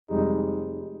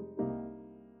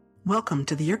Welcome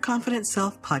to the Your Confident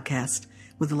Self podcast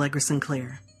with Allegra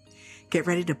Sinclair. Get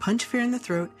ready to punch fear in the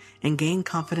throat and gain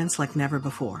confidence like never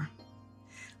before.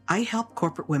 I help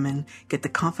corporate women get the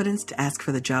confidence to ask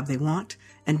for the job they want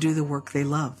and do the work they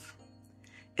love.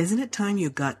 Isn't it time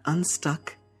you got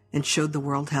unstuck and showed the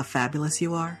world how fabulous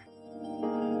you are?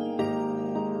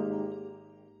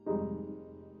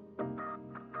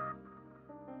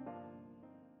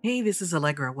 Hey, this is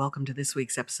Allegra. Welcome to this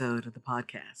week's episode of the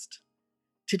podcast.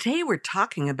 Today we're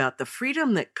talking about the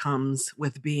freedom that comes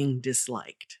with being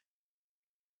disliked.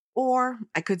 Or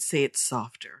I could say it's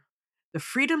softer. The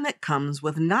freedom that comes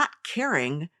with not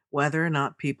caring whether or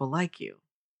not people like you.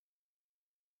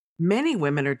 Many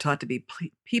women are taught to be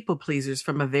people pleasers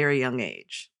from a very young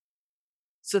age.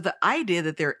 So the idea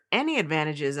that there are any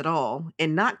advantages at all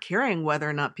in not caring whether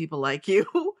or not people like you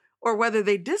or whether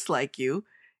they dislike you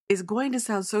is going to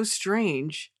sound so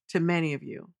strange to many of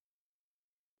you.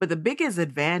 But the biggest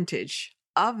advantage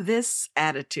of this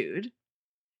attitude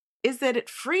is that it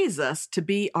frees us to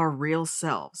be our real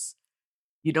selves.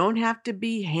 You don't have to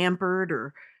be hampered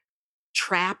or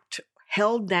trapped,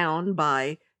 held down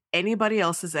by anybody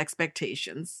else's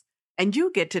expectations. And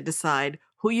you get to decide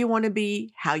who you want to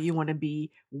be, how you want to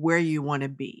be, where you want to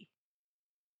be.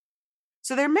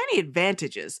 So there are many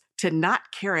advantages to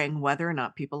not caring whether or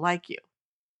not people like you.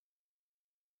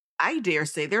 I dare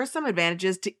say there are some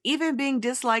advantages to even being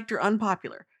disliked or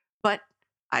unpopular, but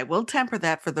I will temper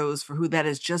that for those for who that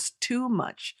is just too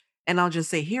much. And I'll just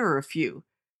say here are a few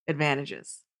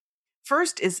advantages.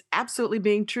 First is absolutely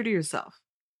being true to yourself.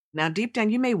 Now, deep down,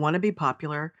 you may want to be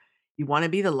popular. You want to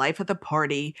be the life of the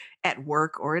party at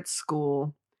work or at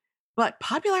school, but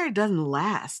popularity doesn't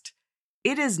last.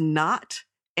 It is not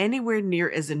anywhere near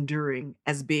as enduring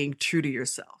as being true to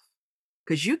yourself,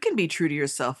 because you can be true to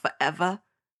yourself forever.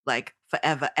 Like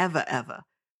forever, ever, ever.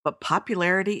 But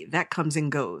popularity, that comes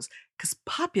and goes because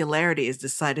popularity is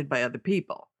decided by other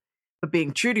people. But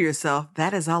being true to yourself,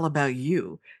 that is all about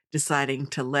you deciding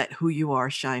to let who you are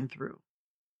shine through.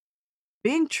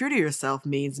 Being true to yourself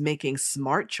means making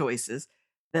smart choices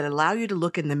that allow you to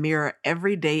look in the mirror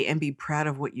every day and be proud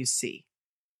of what you see.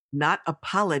 Not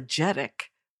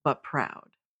apologetic, but proud.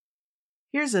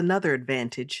 Here's another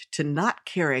advantage to not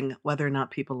caring whether or not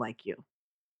people like you.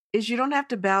 Is you don't have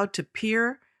to bow to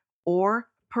peer or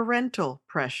parental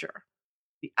pressure.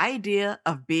 The idea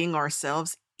of being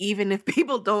ourselves, even if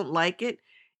people don't like it,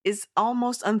 is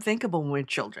almost unthinkable when we're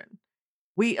children.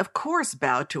 We, of course,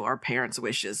 bow to our parents'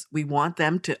 wishes. We want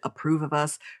them to approve of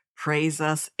us, praise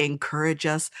us, encourage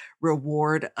us,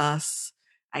 reward us.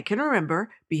 I can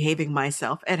remember behaving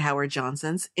myself at Howard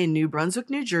Johnson's in New Brunswick,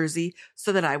 New Jersey,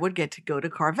 so that I would get to go to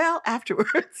Carvel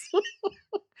afterwards.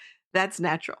 That's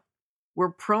natural. We're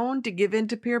prone to give in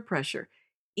to peer pressure,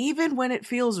 even when it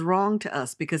feels wrong to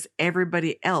us because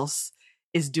everybody else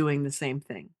is doing the same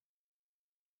thing.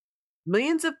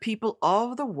 Millions of people all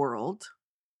over the world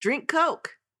drink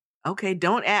Coke. Okay,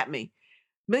 don't at me.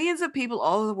 Millions of people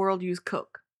all over the world use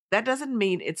Coke. That doesn't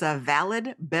mean it's a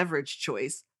valid beverage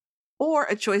choice or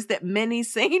a choice that many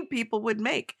sane people would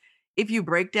make. If you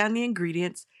break down the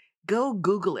ingredients, go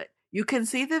Google it. You can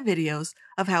see the videos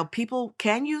of how people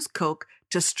can use Coke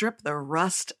to strip the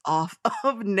rust off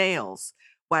of nails.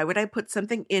 Why would I put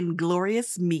something in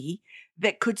Glorious Me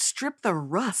that could strip the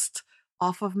rust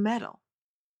off of metal?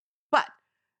 But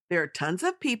there are tons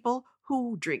of people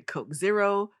who drink Coke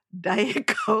Zero, Diet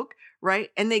Coke, right?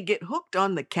 And they get hooked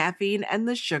on the caffeine and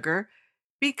the sugar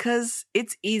because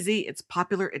it's easy, it's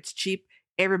popular, it's cheap.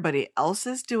 Everybody else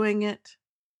is doing it.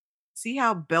 See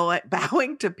how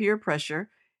bowing to peer pressure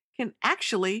can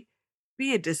actually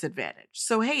be a disadvantage.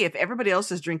 So, hey, if everybody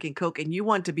else is drinking Coke and you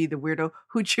want to be the weirdo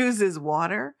who chooses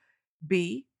water,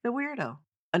 be the weirdo.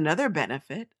 Another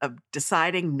benefit of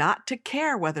deciding not to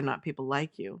care whether or not people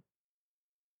like you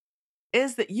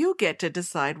is that you get to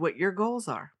decide what your goals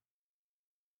are.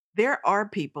 There are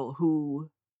people who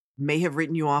may have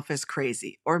written you off as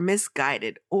crazy or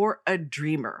misguided or a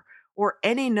dreamer or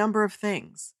any number of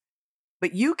things.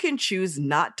 But you can choose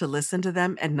not to listen to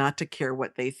them and not to care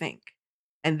what they think.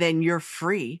 And then you're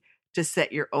free to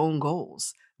set your own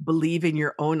goals, believe in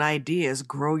your own ideas,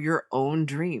 grow your own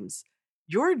dreams.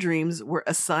 Your dreams were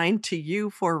assigned to you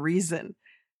for a reason.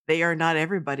 They are not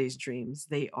everybody's dreams.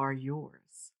 They are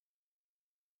yours.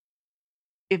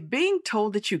 If being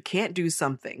told that you can't do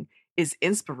something is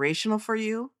inspirational for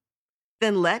you,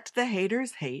 then let the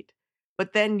haters hate,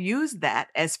 but then use that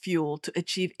as fuel to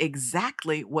achieve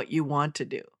exactly what you want to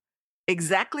do.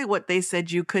 Exactly what they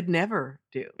said you could never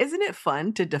do. Isn't it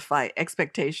fun to defy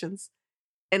expectations?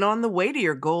 And on the way to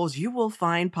your goals, you will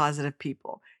find positive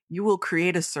people. You will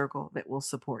create a circle that will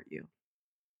support you.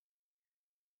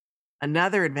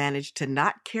 Another advantage to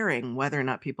not caring whether or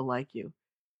not people like you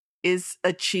is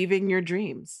achieving your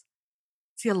dreams.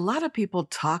 See, a lot of people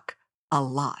talk a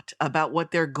lot about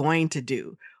what they're going to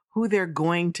do, who they're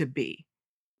going to be,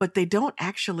 but they don't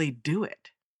actually do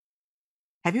it.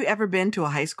 Have you ever been to a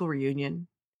high school reunion?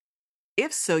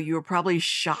 If so, you were probably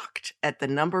shocked at the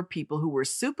number of people who were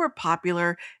super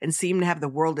popular and seemed to have the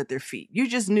world at their feet. You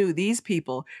just knew these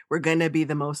people were going to be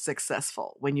the most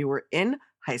successful when you were in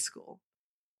high school.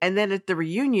 And then at the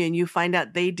reunion, you find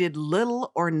out they did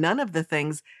little or none of the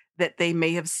things that they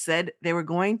may have said they were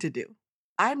going to do.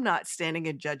 I'm not standing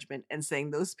in judgment and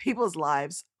saying those people's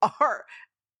lives are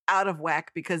out of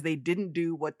whack because they didn't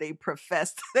do what they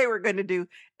professed they were going to do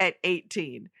at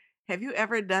 18. Have you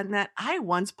ever done that? I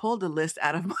once pulled a list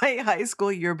out of my high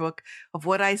school yearbook of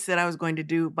what I said I was going to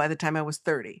do by the time I was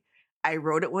 30. I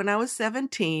wrote it when I was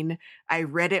 17. I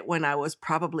read it when I was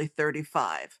probably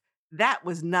 35. That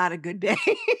was not a good day.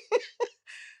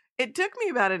 It took me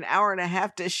about an hour and a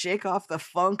half to shake off the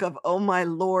funk of, oh my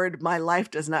Lord, my life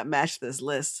does not match this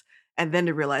list. And then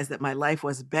to realize that my life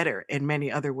was better in many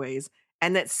other ways.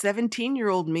 And that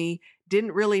 17-year-old me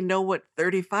didn't really know what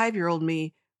 35-year-old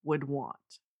me would want.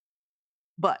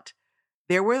 But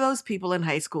there were those people in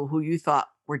high school who you thought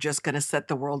were just going to set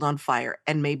the world on fire,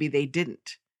 and maybe they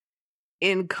didn't.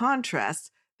 In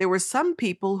contrast, there were some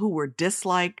people who were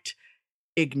disliked,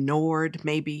 ignored,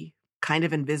 maybe kind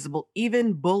of invisible,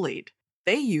 even bullied.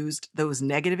 They used those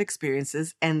negative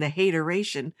experiences and the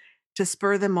hateration to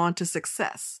spur them on to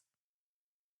success.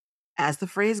 As the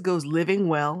phrase goes, living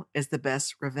well is the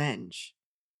best revenge.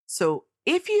 So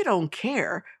if you don't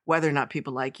care whether or not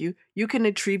people like you, you can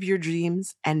achieve your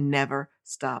dreams and never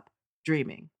stop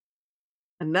dreaming.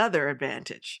 Another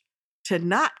advantage to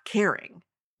not caring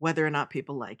whether or not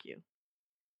people like you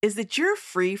is that you're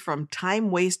free from time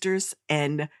wasters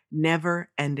and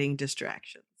never-ending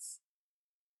distractions.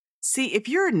 See, if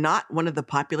you're not one of the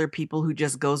popular people who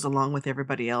just goes along with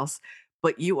everybody else,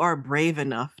 but you are brave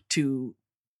enough to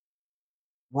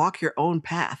walk your own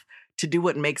path to do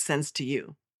what makes sense to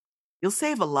you, you'll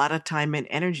save a lot of time and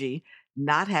energy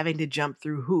not having to jump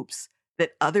through hoops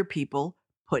that other people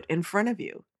put in front of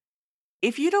you.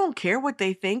 If you don't care what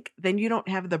they think, then you don't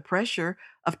have the pressure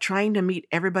of trying to meet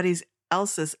everybody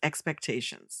else's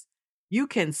expectations. You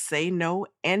can say no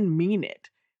and mean it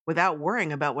without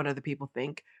worrying about what other people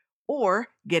think or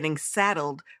getting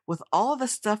saddled with all the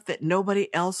stuff that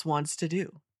nobody else wants to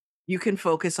do. You can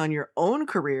focus on your own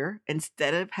career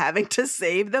instead of having to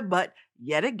save the butt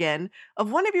yet again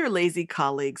of one of your lazy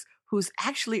colleagues who's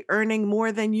actually earning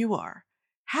more than you are.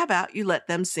 How about you let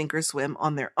them sink or swim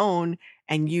on their own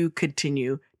and you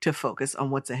continue to focus on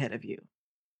what's ahead of you?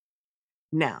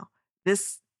 Now,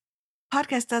 this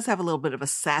podcast does have a little bit of a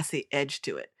sassy edge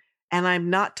to it, and I'm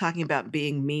not talking about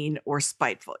being mean or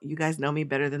spiteful. You guys know me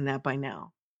better than that by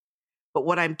now. But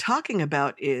what I'm talking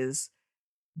about is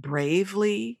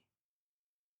bravely,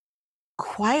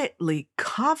 quietly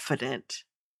confident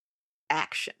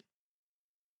action.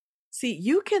 See,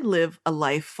 you can live a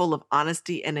life full of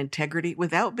honesty and integrity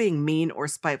without being mean or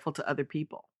spiteful to other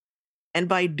people. And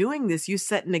by doing this, you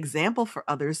set an example for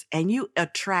others and you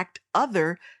attract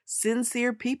other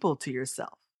sincere people to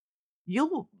yourself.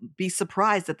 You'll be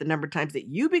surprised at the number of times that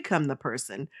you become the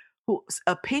person whose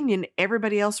opinion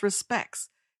everybody else respects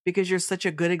because you're such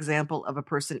a good example of a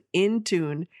person in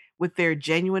tune with their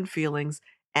genuine feelings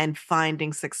and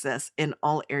finding success in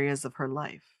all areas of her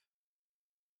life.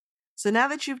 So now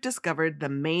that you've discovered the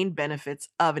main benefits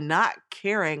of not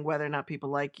caring whether or not people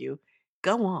like you,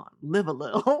 go on, live a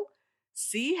little.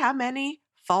 See how many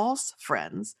false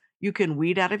friends you can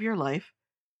weed out of your life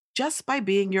just by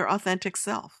being your authentic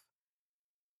self.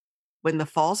 When the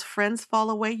false friends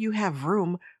fall away, you have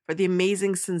room for the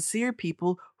amazing, sincere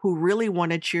people who really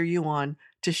want to cheer you on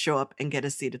to show up and get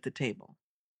a seat at the table.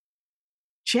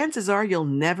 Chances are you'll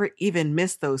never even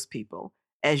miss those people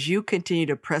as you continue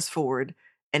to press forward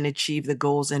and achieve the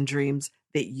goals and dreams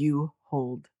that you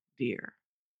hold dear.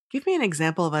 Give me an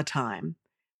example of a time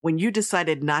when you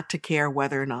decided not to care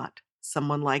whether or not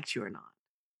someone liked you or not.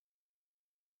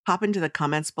 Pop into the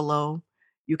comments below.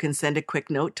 You can send a quick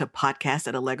note to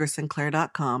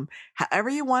podcast@allegrasinclair.com. However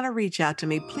you want to reach out to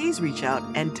me, please reach out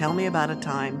and tell me about a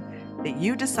time that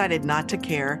you decided not to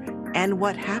care and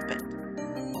what happened.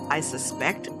 I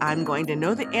suspect I'm going to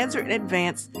know the answer in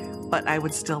advance, but I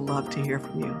would still love to hear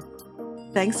from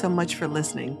you. Thanks so much for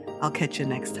listening. I'll catch you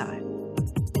next time.